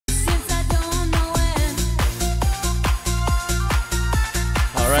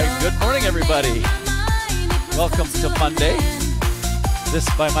Good morning, everybody. Welcome to Monday. This,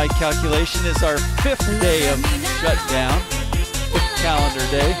 by my calculation, is our 5th day of shutdown, 5th calendar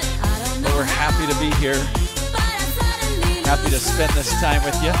day. But we're happy to be here, happy to spend this time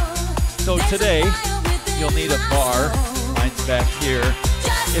with you. So today, you'll need a bar. Mine's back here.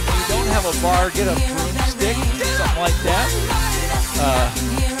 If you don't have a bar, get a broomstick, something like that.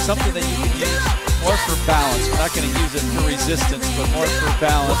 Something that you can use more for balance. We're not going to use it for resistance, but more for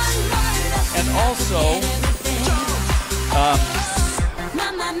balance. And also,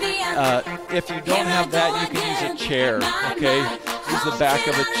 if you don't have that, you can use a chair, okay? Use the back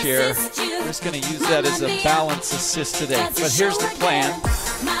of a chair. We're just going to use that as a balance assist today. But here's the plan.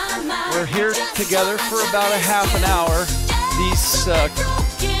 We're here together for about a half an hour. These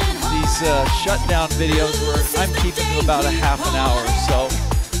shutdown videos where I'm keeping to about a half an hour or so,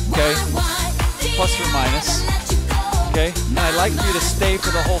 okay? Plus or minus, okay? And I'd like you to stay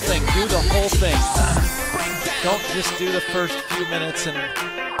for the whole thing. Do the whole thing. Don't just do the first few minutes and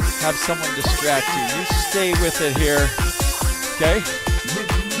have someone distract you. You stay with it here, okay?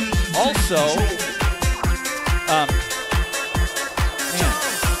 Also, man,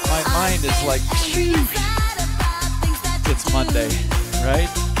 my mind is like, it's Monday, right?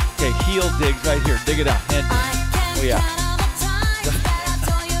 Okay, heel digs right here. Dig it out. And, oh yeah.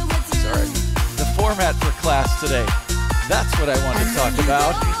 Sorry. The format for class today. That's what I want to talk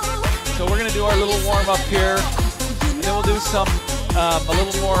about. So we're going to do our little warm-up here. And then we'll do some, a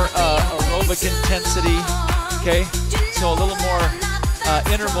little more aerobic intensity. Okay? So a little more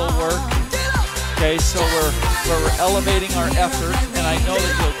interval work. Okay? So we're elevating our effort. And I know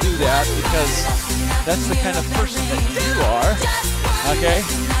that you'll do that because that's the kind of person that you are. Okay?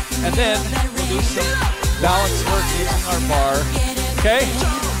 And then we'll do some balance work using our bar, okay?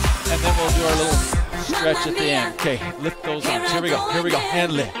 And then we'll do our little stretch at the end. Okay, lift those arms. Here we go,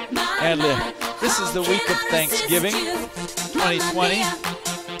 and lift, and lift. This is the week of Thanksgiving, 2020.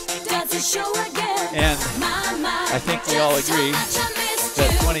 And I think we all agree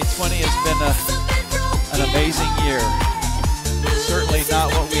that 2020 has been an amazing year. Certainly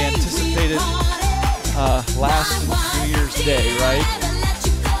not what we anticipated last New Year's Day, right?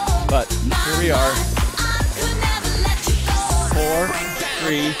 But here we are. 4,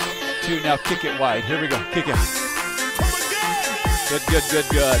 3, 2. Now kick it wide. Here we go. Kick it. Good, good, good,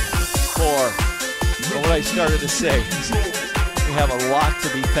 good. 4. Well, what I started to say, we have a lot to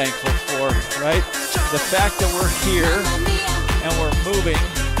be thankful for, right? The fact that we're here and we're moving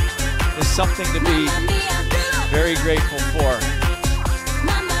is something to be very grateful for.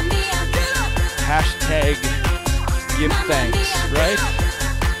 Hashtag give thanks, right?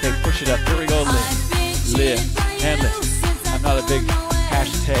 Okay, push it up. Here we go. Lift, and lift. I'm not a big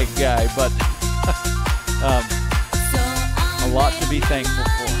hashtag guy, but a lot to be thankful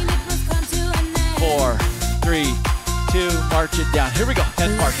for. 4, 3, 2, march it down. Here we go.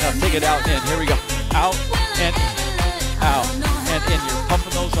 And march. Now take it out and in. Here we go. Out and in. Out and in. You're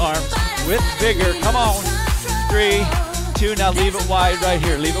pumping those arms with vigor. Come on. 3, 2. Now leave it wide right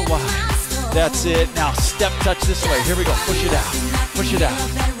here. Leave it wide. That's it. Now step touch this way. Here we go. Push it out. Push it out.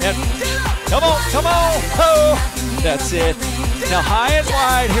 And come on, come on. Oh, that's it. Now high and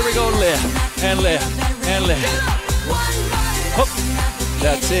wide. Here we go. Lift and lift and lift. Hook.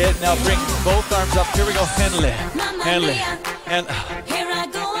 That's it. Now bring both arms up. Here we go. And lift and lift. And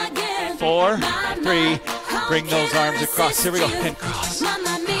 4, 3. Bring those arms across. Here we go. And cross.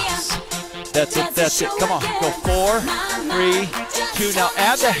 Cross. That's it. That's it. Come on. Go 4, 3, 2. Now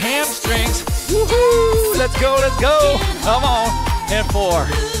add the hamstrings. Woohoo! Let's go. Let's go. Come on. And 4,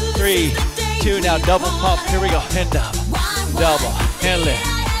 3, 2. Now double pump. Here we go. And double. And lift.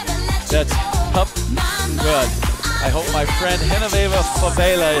 That's up. Good. I hope my friend Genevieve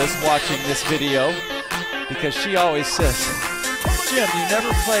Favela is watching this video because she always says, Jim, you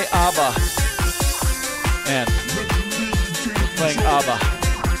never play ABBA. And you're playing ABBA.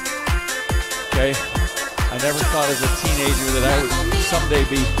 Okay? I never thought as a teenager that I would someday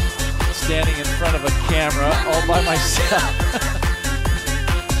be standing in front of a camera all by myself.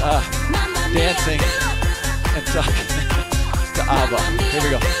 Dancing and talking to ABBA. Here we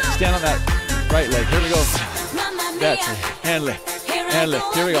go. Stand on that right leg. Here we go. That's it. And lift. And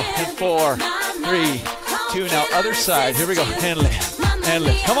lift. Here we go. And 4, 3, 2. Now other side. Here we go. And lift. And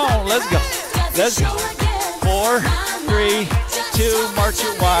lift. Come on. Let's go. Let's go. 4, 3, 2. March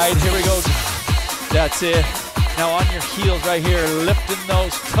it wide. Here we go. That's it. Now on your heels right here. Lifting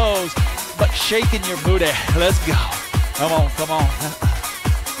those toes. But shaking your booty. Let's go. Come on. Come on.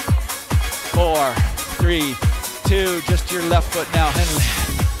 4, 3, 2. Just your left foot now. And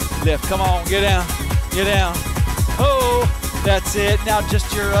lift. Lift. Come on. Get down. Get down. Oh, That's it. Now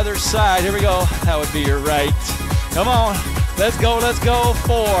just your other side. Here we go. That would be your right. Come on. Let's go. Let's go.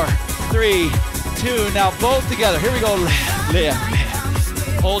 4, 3, 2. Now both together. Here we go. Lift, lift,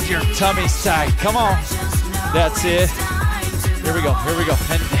 lift. Hold your tummies tight. Come on. That's it. Here we go. Here we go.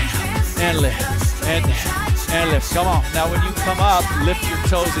 And down. And lift. And down. And lift. Come on. Now when you come up, lift your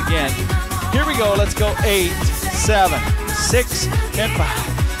toes again. Here we go. Let's go. 8, 7, 6, and 5,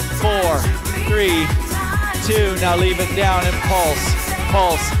 4, 3, 2. Now leave it down and pulse.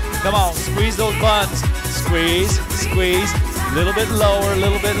 Pulse. Come on. Squeeze those buns. Squeeze. Squeeze. A little bit lower. A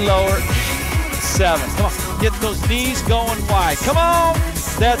little bit lower. 7. Come on. Get those knees going wide. Come on.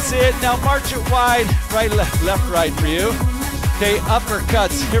 That's it. Now march it wide. Right, left. Left, right for you. Okay.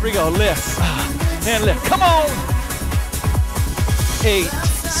 Uppercuts. Here we go. Lift. And lift. Come on. 8,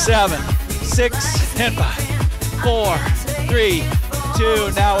 7, 6, and 5, 4, 3,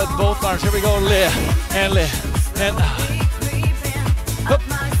 2. Now with both arms. Here we go. Lift and lift and up.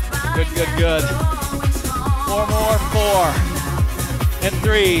 Good, good, good. 4 more. 4 and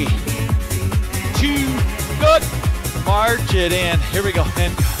 3, 2. Good. March it in. Here we go.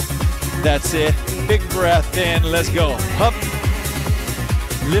 And go. That's it. Big breath in. Let's go. Up.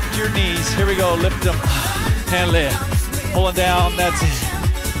 Lift your knees. Here we go. Lift them and lift. Pulling down. That's it.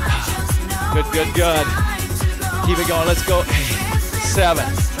 Good, good, good. Keep it going. Let's go. 8, 7,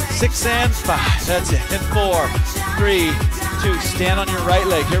 6, and 5. That's it. And 4, 3, 2. Stand on your right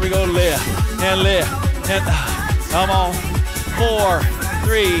leg. Here we go. Lift and lift. And come on. 4,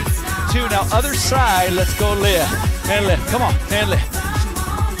 3, 2. Now other side. Let's go. Lift and lift. Come on. And lift.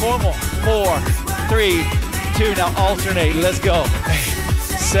 4 more. 4, 3, 2. Now alternate. Let's go. 8,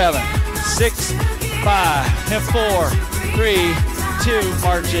 7, 6, 5, and 4, 3, 2.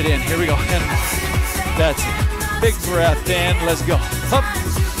 March it in. Here we go. And that's it. Big breath in. Let's go. Up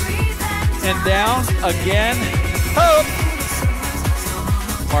and down again. Up.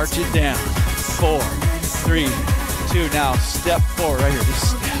 March it down. 4, 3, 2. Now step forward right here.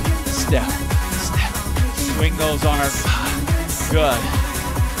 Just step, step, step. Swing those arms. Good.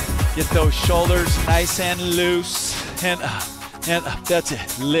 Get those shoulders nice and loose. And up. And up. That's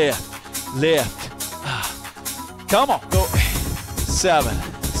it. Lift, lift. Come on. Go. 7,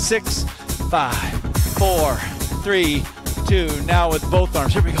 6, 5, 4, 3, 2. Now with both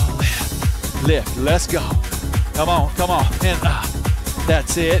arms. Here we go. Lift, lift. Let's go. Come on, come on. And up.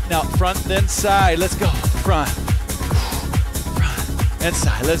 That's it. Now front, then side. Let's go. Front, front, and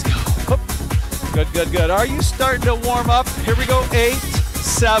side. Let's go. Whoop. Good, good, good. Are you starting to warm up? Here we go. 8,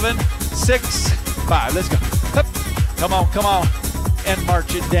 7, 6, 5. Let's go. Hup. Come on, come on. And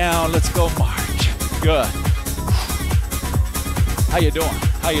march it down. Let's go march. Good. How you doing?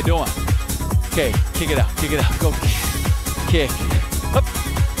 How you doing? Okay, kick it out, kick it out. Go kick. Kick. Hup.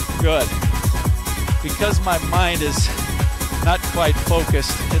 Good. Because my mind is not quite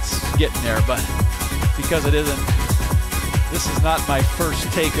focused, it's getting there, but because it isn't, this is not my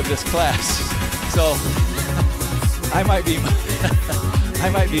first take of this class. So I might be I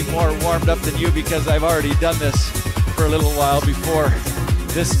might be more warmed up than you because I've already done this for a little while before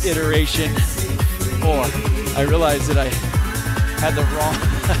this iteration. Or I realized that I had the wrong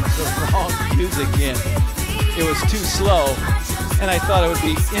music in. It was too slow, and I thought it would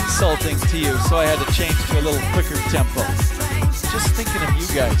be insulting to you, so I had to change to a little quicker tempo. Just thinking of you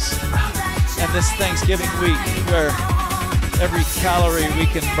guys. And this Thanksgiving week where every calorie we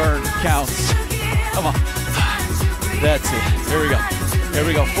can burn counts. Come on. That's it. Here we go. Here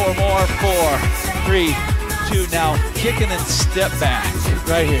we go. 4 more. 4, 3, 2. Now kicking and step back.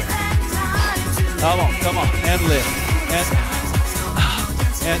 Right here. Come on. Come on. And lift. And out.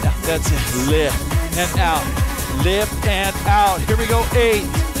 And out. That's it. Lift. And out. Lift and out. Here we go. 8,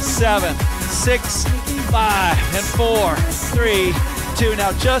 7, 6, 5, and 4, 3, 2.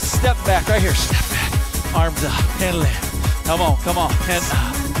 Now just step back. Right here. Step back. Arms up. And lift. Come on. Come on. And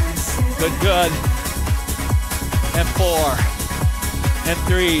up. Good, good. And 4, and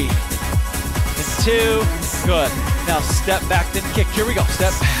 3, and 2. Good. Now step back, then kick. Here we go.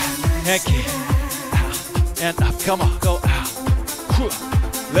 Step back and kick. Out and up. Come on. Go out.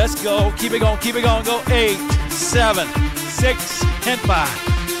 Let's go. Keep it going. Keep it going. Go. 8, 7, 6, and 5,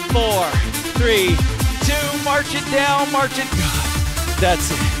 4, 3, 2. March it down. March it. Good.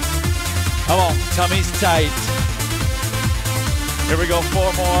 That's it. Come on. Tummy's tight. Here we go.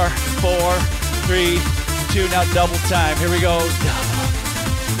 4 more. 4, 3, 2. Now double time. Here we go. Double.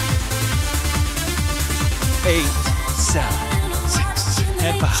 8, 7, 6,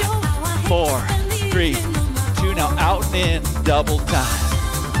 and 5, 4, 3, 2. Now out and in. Double time.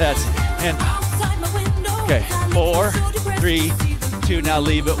 That's it. And okay. 4, 3, 2. Now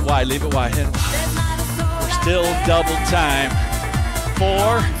leave it wide. Leave it wide. And we're Still double time.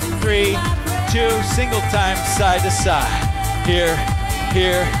 4, 3, 2, single time, side to side. Here,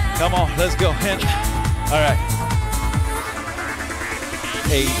 here, come on, let's go. And, all right.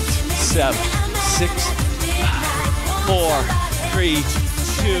 8, 7, 6, 5, 4, 3,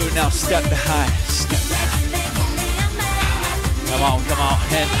 2. Now step behind, step behind. Come on,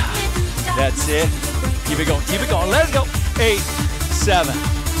 and that's it. Keep it going, let's go. 8, 7,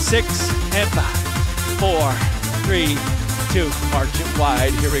 6, and 5, 4, 3, 2. March it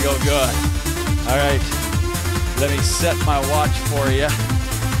wide, here we go, good. All right, let me set my watch for you.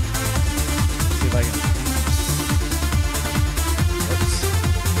 See if I can. Oops.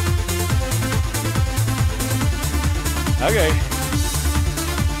 Okay.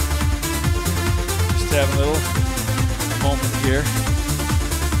 Just having a little moment here.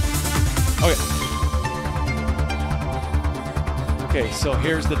 Okay, so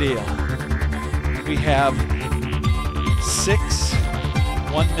here's the deal. We have 6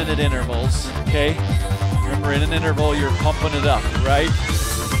 1-minute intervals, okay? Remember, in an interval, you're pumping it up, right?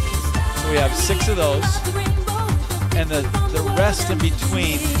 So we have 6 of those, and the rest in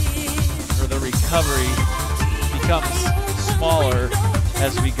between, or the recovery, becomes smaller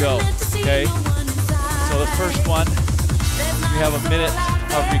as we go, okay? So the first one, you have a minute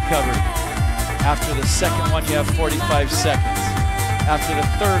of recovery. After the second one, you have 45 seconds. After the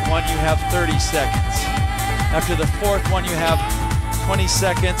third one, you have 30 seconds. After the fourth one, you have 20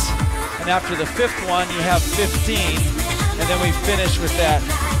 seconds. And after the fifth one, you have 15. And then we finish with that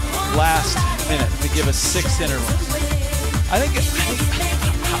last minute to give us 6 intervals. I think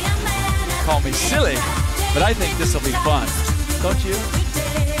call me silly, but I think this will be fun. Don't you?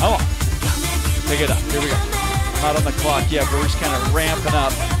 Come on. Pick it up. Here we go. Not on the clock yet, but we're just kind of ramping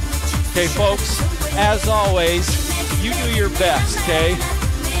up. Okay, folks, as always, you do your best, okay?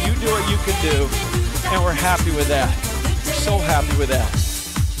 You do what you can do, and we're happy with that. We're so happy with that.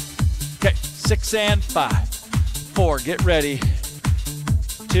 Okay, 6 and 5, 4, get ready,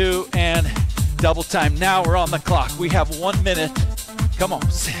 2 and double time. Now we're on the clock. We have 1 minute. Come on,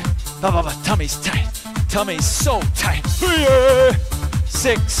 tummy's tight. Tummy's so tight.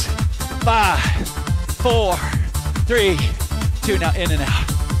 6, 5, 4, 3, 2, now in and out.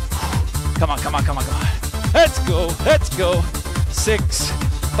 Come on. Let's go. 6,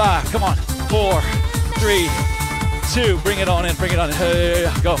 5, come on. 4, 3, 2, bring it on in.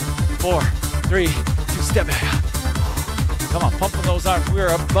 Go. 4, 3, 2, step back. Come on, pumping those arms.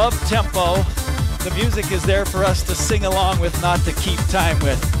 We're above tempo. The music is there for us to sing along with, not to keep time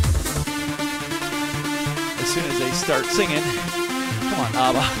with. As soon as they start singing, come on,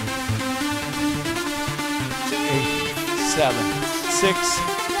 Abba. 8, 7, 6,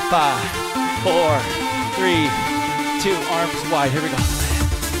 5, 4, 3, 2, arms wide. Here we go.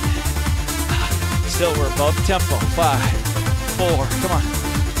 Still, we're above tempo. 5, 4, come on.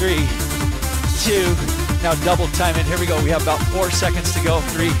 3, 2, now double time in. Here we go. We have about 4 seconds to go.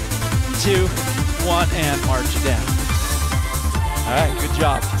 3, 2, 1, and march it down. All right, good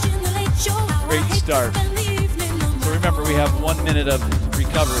job. Great start. So remember, we have 1 minute of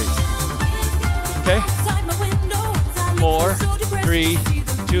recovery. Okay? 4, 3,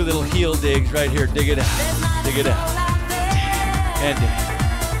 2 little heel digs right here. Dig it out. And dig.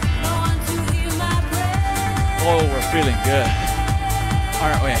 Oh, we're feeling good,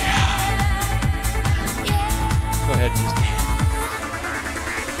 aren't we? Go ahead and just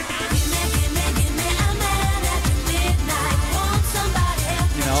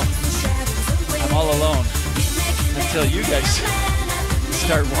you know, I'm all alone until you guys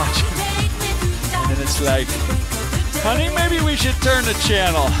start watching. And then it's like, honey, maybe we should turn the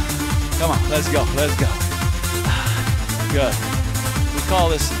channel. Come on, let's go. Good. We call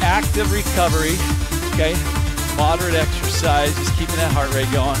this active recovery, okay? Moderate exercise, just keeping that heart rate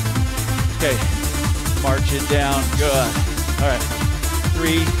going. Okay, march it down, good. All right,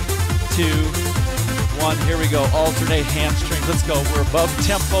 3, 2, 1, here we go. Alternate hamstrings, let's go. We're above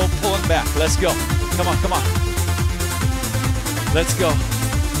tempo, pulling back, let's go. Come on. Let's go.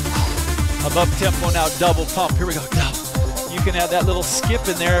 Above tempo now, double pump, here we go, double. You can add that little skip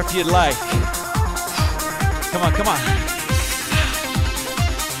in there if you'd like. Come on.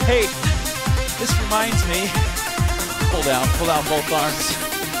 Hey, this reminds me, pull down both arms.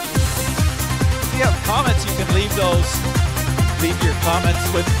 If you have comments, you can leave those. Leave your comments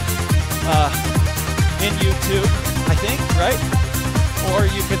with in YouTube, I think, right? Or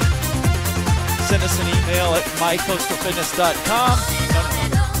you can send us an email at mycoastalfitness.com.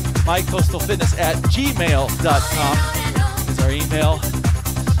 mycoastalfitness@gmail.com is our email.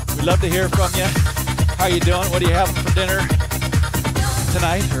 We'd love to hear from you. How you doing? What are you having for dinner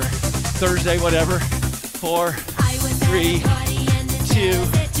tonight or Thursday, whatever? 4, 3,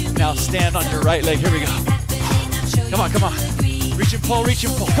 2. Now stand on your right leg. Here we go. Come on, come on. Reach and pull, reach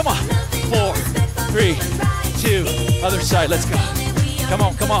and pull. Come on. 4, 3, 2. Other side. Let's go. Come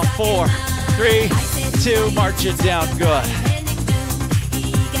on, come on. 4, 3, 2. March it down. Good.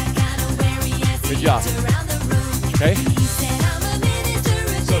 Good job. Okay.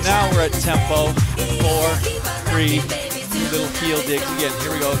 So now we're at tempo. 4, 3. Little heel digs again.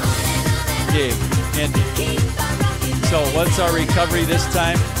 Here we go. Dig and dig. So what's our recovery this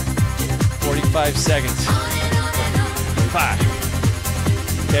time? 45 seconds. 5.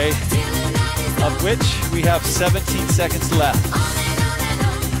 Okay. Of which we have 17 seconds left.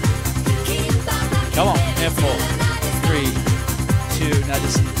 Come on. And pull. 3, 2. Now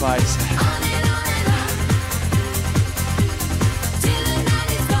just 5 seconds.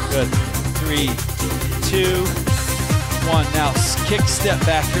 Good. 3, 2, 1. Now kick, step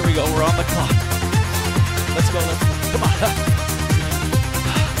back. Here we go. We're on the clock. Let's go. Let's go. Come on.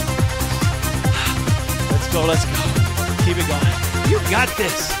 Let's go. Let's go. Keep it going. You got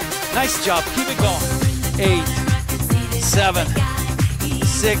this. Nice job. Keep it going. 8, 7,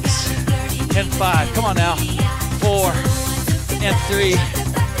 6, and 5. Come on now. 4, and 3,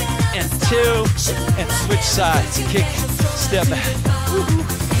 and 2, and switch sides. Kick, step back.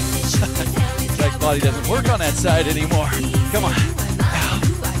 Like body doesn't work on that side anymore. Come on. Out.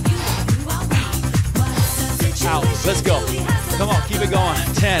 Out. Let's go. Come on, keep it going.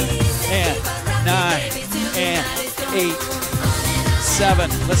 10 and 9 and 8, 7.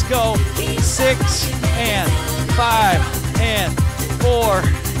 Let's go. 6 and 5 and 4,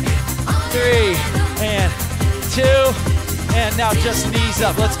 3 and 2. And now just knees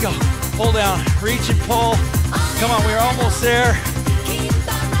up. Let's go. Pull down. Reach and pull. Come on, we're almost there.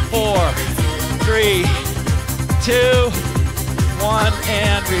 4, 3, 2, 1,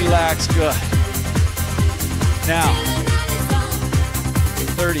 and relax. Good. Now,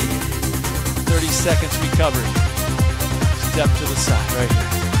 30 seconds recovery. Step to the side right here.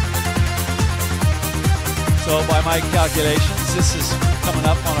 So by my calculations, this is coming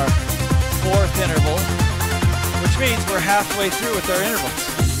up on our 4th interval, which means we're halfway through with our intervals.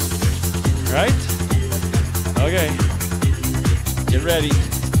 Right? Okay. Get ready.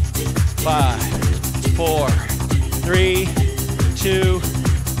 5, 4, 3, 2,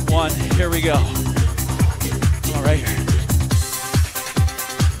 1. Here we go. Come on, right here.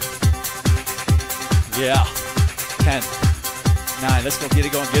 Yeah. 10, 9. Let's go. Get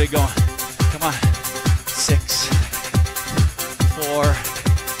it going. Get it going. Come on. 6, 4,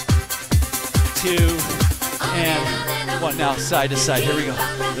 2, and 1. Now side to side. Here we go. A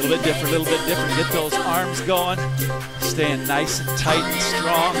little bit different. A little bit different. Get those arms going. Staying nice and tight and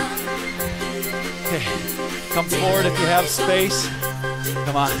strong. Okay, come forward if you have space.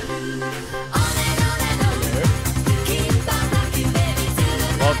 Come on.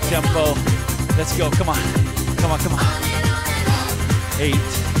 Love tempo. Let's go. Come on. Come on. Come on. 8,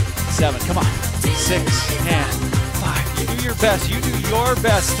 7. Come on. 6 and 5. You do your best. You do your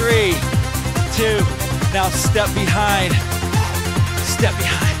best. 3, 2. Now step behind. Step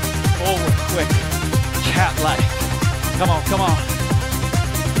behind. Forward quick. Cat-like. Come on. Come on.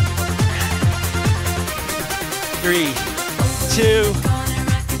 3, 2,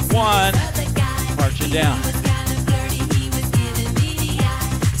 1. March it down.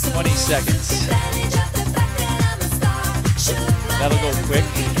 20 seconds. That'll go quick.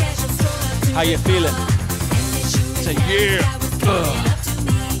 How you feeling? Say yeah.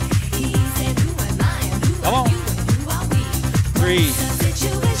 Come on. 3,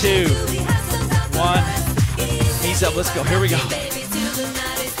 2, 1. Knees up. Let's go. Here we go.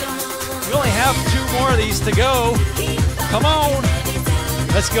 We only have 2 more of these to go. Come on.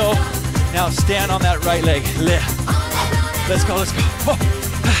 Let's go. Now stand on that right leg. Lift. Let's go. Let's go. Oh.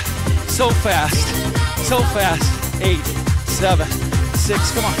 So fast. So fast. 8, 7,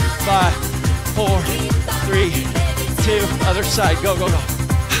 6. Come on. 5, 4, 3, 2. Other side. Go, go, go.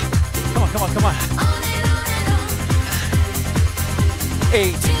 Come on, come on, come on.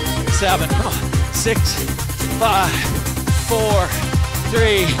 8, 7. Come on. 6, 5, 4,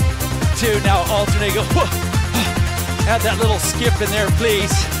 3, 2. Now alternate. Go. Add that little skip in there,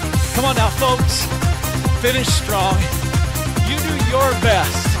 please. Come on now, folks. Finish strong. You do your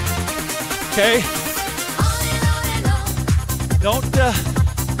best. Okay? Don't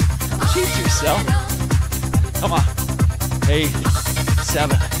cheat yourself. Come on. 8,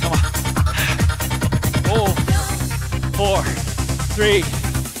 7. Come on. 4, 3,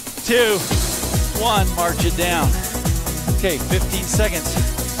 2, 1. March it down. Okay, 15 seconds.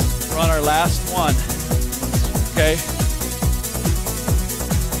 We're on our last one. Okay.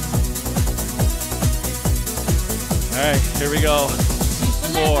 right, here we go.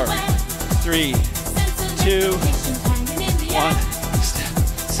 4, 3, 2, 1.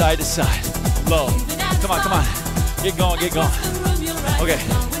 Side to side. Low. Come on, come on. Get going, get going. Okay.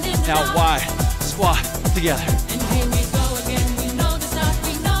 Now wide. Squat together.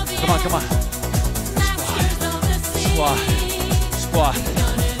 Come on, come on. Squat. Squat.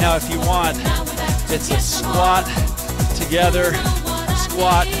 Now if you want, it's a squat together.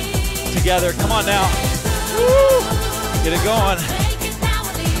 Squat together. Come on now. Woo! Get it going.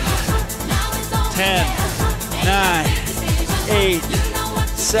 10, 9, 8,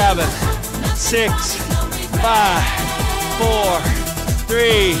 7, 6, 5, 4,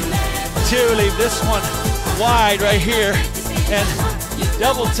 3, 2. Leave this one wide right here. And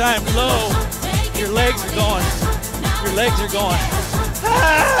double time low. Your legs are going. Your legs are going.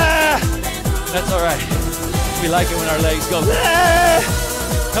 Ah! That's all right. We like it when our legs go. Ah!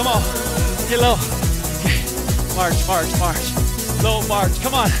 Come on. Get low. Okay. March, march, march. Low march.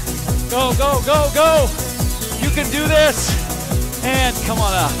 Come on. Go, go, go, go. You can do this. And come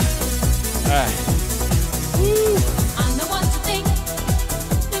on up. All right. Woo.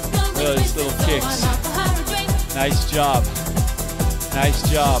 Those little kicks. Nice job. Nice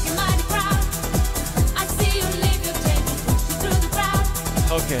job.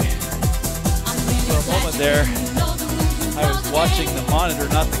 Okay. For a moment there, I was watching the monitor,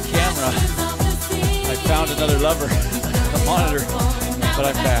 not the camera. I found another lover, the monitor, but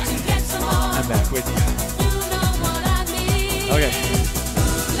I'm back. I'm back with you. Okay.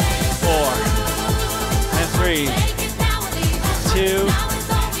 4, and 3, 2.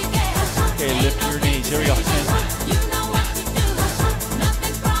 Okay, lift your knees. Here we go.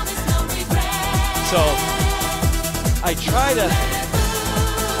 So I try to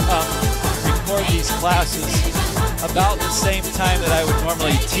record these classes about the same time that I would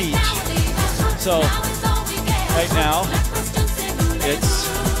normally teach. So right now it's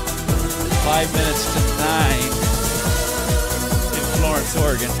 5 minutes to 9 in Florence,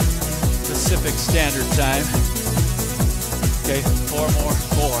 Oregon, Pacific Standard Time. Okay, 4 more,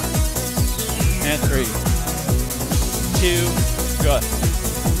 4, and 3, 2, good.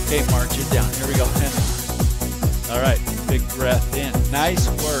 Okay, march it down. Here we go. All right, big breath in. Nice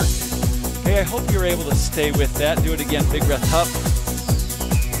work. Okay, I hope you're able to stay with that. Do it again. Big breath up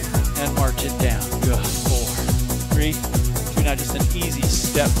and march it down. Good. 4, 3, 2. Now just an easy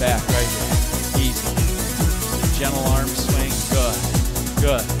step back right here. Easy. Gentle arm swing. Good.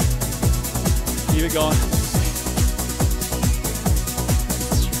 Good. Keep it going.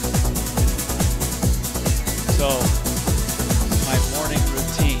 So, my morning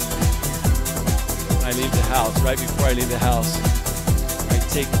routine. When I leave the house, right before I leave the house, I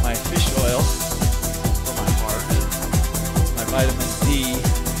take my fish oil for my heart, my vitamin D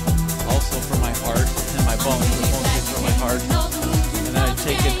also for my heart, and my bones, mostly for my heart. And then I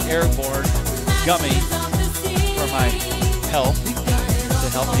take an airborne gummy for my health to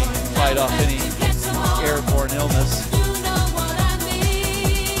help me fight off any airborne illness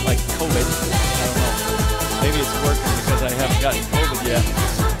like COVID. I don't know. Maybe it's working because I haven't gotten COVID yet.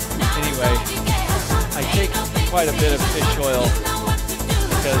 Anyway, I take quite a bit of fish oil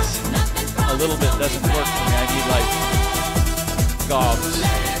because a little bit doesn't work for me. I need like gobs.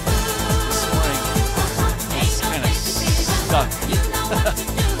 This morning it's kind of stuck.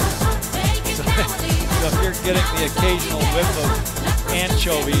 So if you're getting the occasional whiff of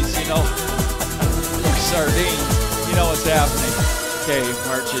anchovies, you know, or sardines, you know what's happening. Okay,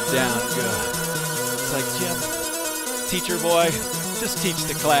 march it down. Good. It's like, Jim, teacher boy, just teach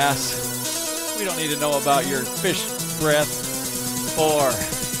the class. We don't need to know about your fish breath. 4,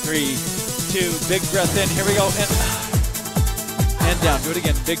 3, 2. Big breath in. Here we go. And down. Do it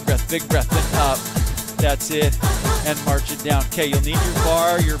again. Big breath, and up. That's it. And march it down. Okay, you'll need your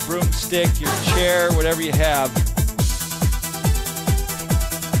bar, your broomstick, your chair, whatever you have.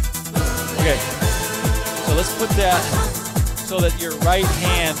 Okay. So let's put that so that your right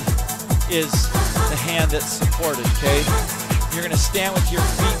hand is the hand that's supported, okay? You're gonna stand with your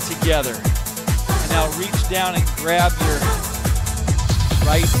feet together. And now reach down and grab your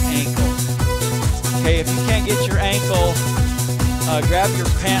right ankle. Okay, if you can't get your ankle, grab your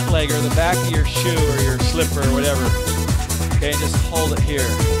pant leg or the back of your shoe or your slipper or whatever. Okay, and just hold it here.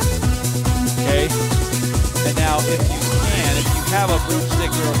 Okay? And now if you can, if you have a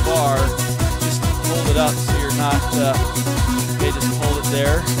broomstick or a bar, just hold it up so you're not, okay, just hold it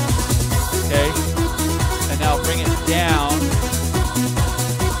there. Okay? And now bring it down.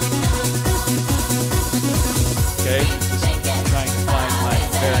 Okay? Just trying to find my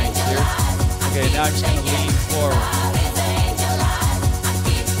bearings here. Okay, now I'm just going to lean forward.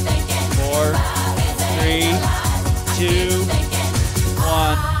 4, 3, 2, 2,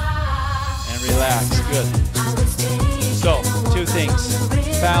 1, and relax. Good. So, 2 things.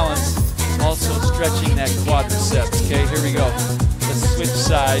 Balance, also stretching that quadriceps. Okay, here we go. Let's switch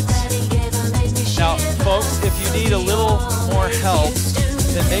sides. Now, folks, if you need a little more help,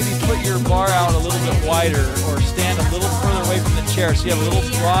 then maybe put your bar out a little bit wider or stand a little further away from the chair so you have a little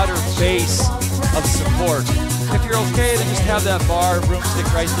broader base of support. If you're okay, then just have that bar broomstick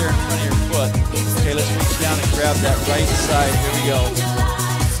right there in front of your foot. Okay, let's reach down and grab that right side. Here we go.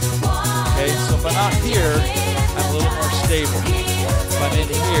 Okay, so if I'm out here, I'm a little more stable. If I'm in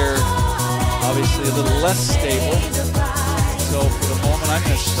here, obviously a little less stable. So for the moment, I'm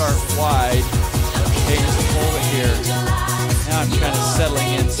going to start wide. Okay, just hold it here. Now I'm kind of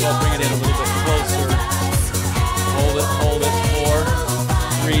settling in, so I'll bring it in a little bit closer. Hold it. 4,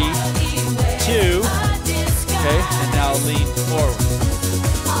 3, 2. Okay, and now lean forward.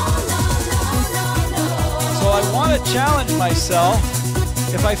 So I want to challenge myself.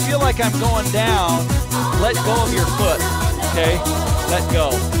 If I feel like I'm going down, let go of your foot. Okay, let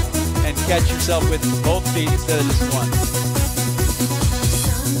go. And catch yourself with both feet instead of just one.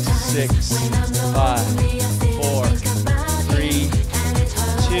 6, 5, 4, 3,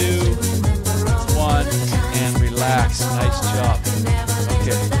 2, 1, and relax. Nice job.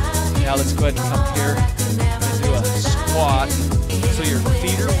 Okay, now let's go ahead and come here and do a squat. So your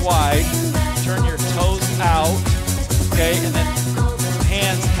feet are wide, turn your toes out, okay, and then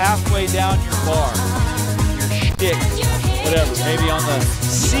hands halfway down your bar, your stick, whatever, maybe on the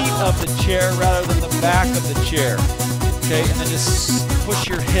seat of the chair rather than the back of the chair. Okay, and then just push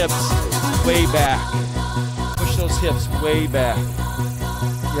your hips way back. Push those hips way back.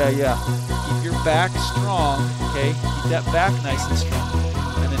 Yeah. Keep your back strong, okay? Keep that back nice and strong.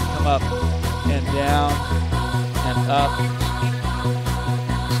 And then come up and down and up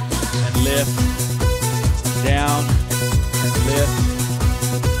and lift. Down and lift.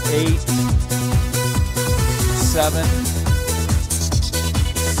 8, 7,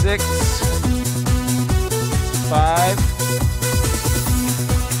 6, 5,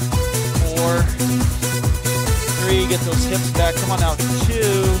 4, 3, get those hips back. Come on now, 2,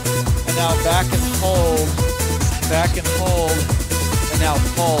 and now back and hold, and now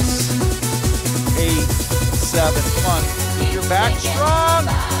pulse. 8, 7, come on, keep your back strong.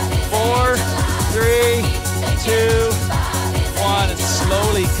 4, 3, 2, 1, and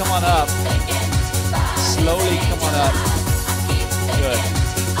slowly come on up. Slowly come on up. Good.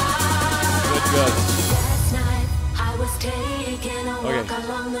 Okay.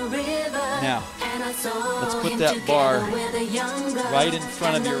 Now, let's put that bar right in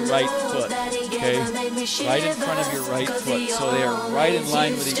front of your right foot. Okay? Right in front of your right foot. So they are right in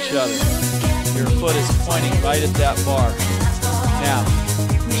line with each other. Your foot is pointing right at that bar. Now,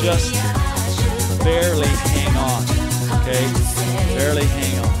 just barely hang on. Okay? Barely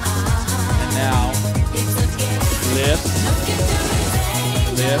hang on. And now, lift,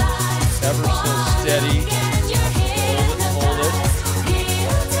 ever so steady. Hold it.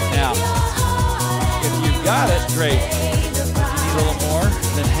 Now, if you've got it, great. If you need a little more,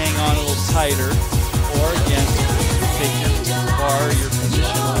 then hang on a little tighter. Or again, take your bar, your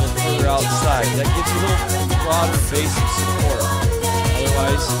position a little further outside. That gives you a little broader base of support.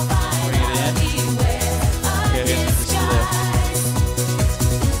 Otherwise, bring it in. Okay, and just lift.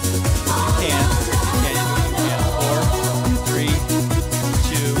 You can. 4, 3,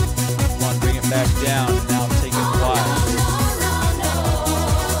 2, 1. Bring it back down. And now take it wide.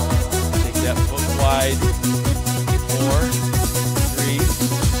 Take that foot wide. 4, 3,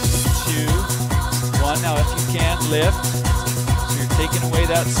 2, 1. Now, if you can, lift. So you're taking away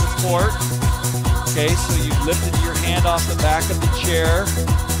that support. Okay, so you've lifted your hand off the back of the chair,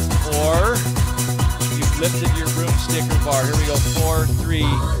 or you've lifted your broomstick or bar. Here we go. 4, 3, 2,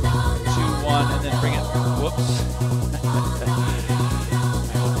 1, and then bring it. Whoops. I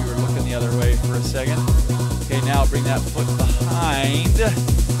hope you were looking the other way for a second. Okay, now bring that foot behind.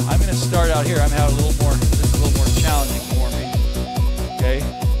 I'm going to start out here. I'm having a little more. This is a little more challenging for me. Okay,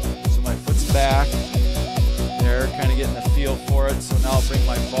 so my foot's back. There, kind of getting the feel for it. So now I'll bring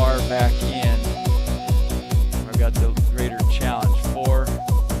my bar back in. I've got the greater challenge. 4,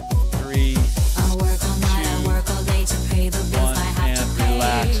 3, 2, 1, and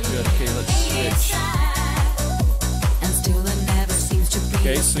relax. Good. Okay, let's switch.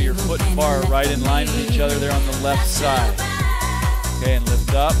 Okay, so your foot and bar right in line with each other there on the left side. Okay, and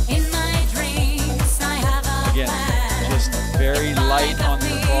lift up. Again, just very light on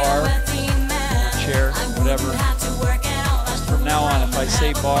the bar, or chair, whatever. Just from now on, if I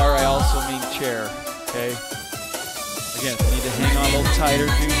say bar, I also mean chair. Okay? Again, if you need to hang on a little tighter,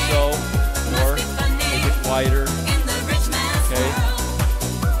 do so, or make it wider.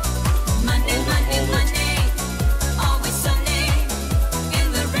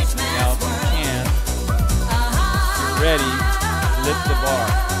 lift the bar.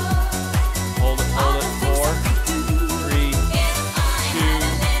 Hold it, 4, 3, 2,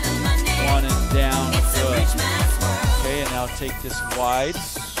 1, and down. Good. Okay, and now take this wide.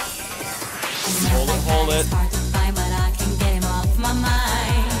 Hold it.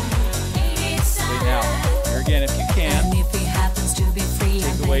 Okay, now, here again, if you can,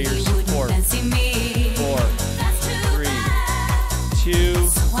 take away your support. 4, 3, 2,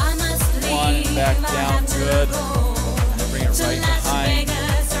 1, and back down. Good. And then bring it right behind.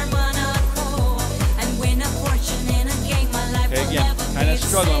 Okay, again, kind of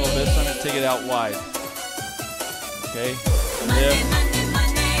struggling a little bit, so I'm going to take it out wide. Okay, lift.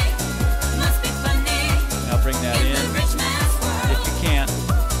 Now bring that in, if you can.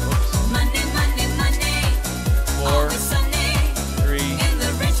 Oops. 4, 3, 2,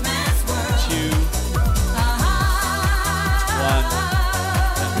 1,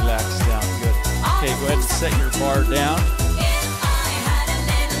 and relax down. Good. Okay, go ahead and set your bar down.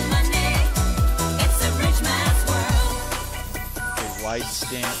 Okay, wide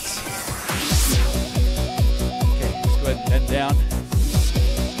stance. Okay, just go ahead and bend down.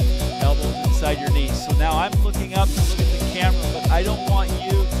 Elbows inside your knees. So now I'm looking up to look at the camera, but I don't want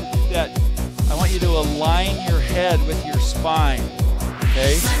you to do that. I want you to align your head with your spine.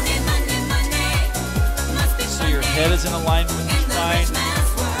 Okay? So your head is in alignment with your spine.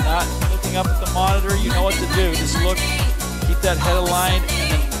 Not looking up at the monitor, you know what to do. Just look, keep that head aligned,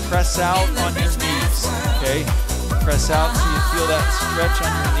 and then press out on your knees. Okay? Press out so you feel that stretch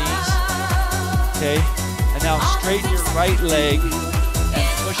on your knees. Okay? And now straighten your right leg and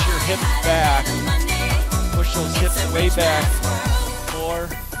push your hips back. Push those hips way back. 4,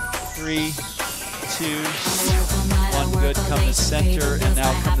 3, 2, 1. Good. Come to center, and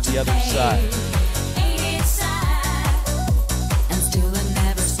now come to the other side.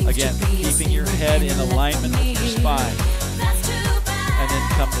 Again, keeping your head in alignment with your spine. And then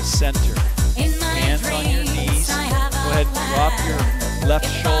come to center. Hands on your knees. Go ahead and drop your left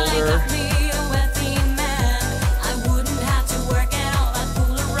shoulder.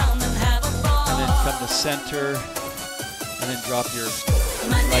 And then come to center. And then drop your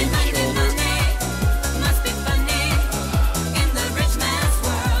right shoulder.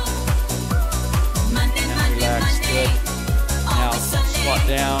 And relax. Good. Now squat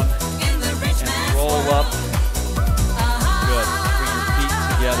down and roll up. Good. Bring your feet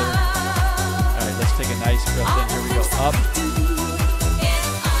together. All right, let's take a nice breath in. Here we go. Up.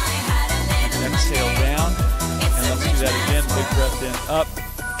 And exhale down. And let's do that again. Big breath in. Up.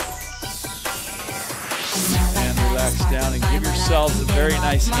 And relax down and give yourselves a very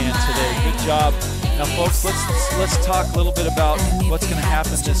nice hand today. Good job. Now, folks, let's talk a little bit about what's going to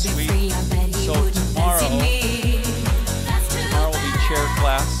happen this week. So tomorrow will be chair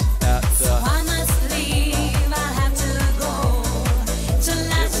class at it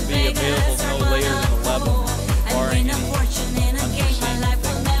will be available no later than 11, barring any unforeseen things.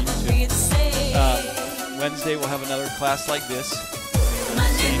 Wednesday we'll have another class like this,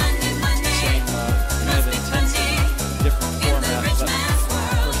 same kind of intensity, different format, but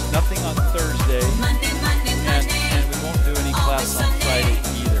of course nothing on Thursday, and we won't do any class on Friday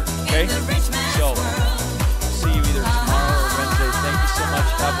either. Okay, so see you either tomorrow or Wednesday. Thank you so much.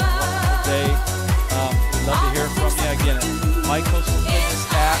 Have a wonderful day. We'd love to hear from you again at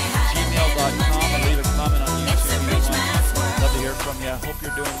mycoastalfitness@gmail.com, or leave a comment on YouTube. Love to hear from you. Hope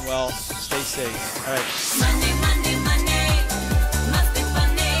you're doing well. Stay safe. All right.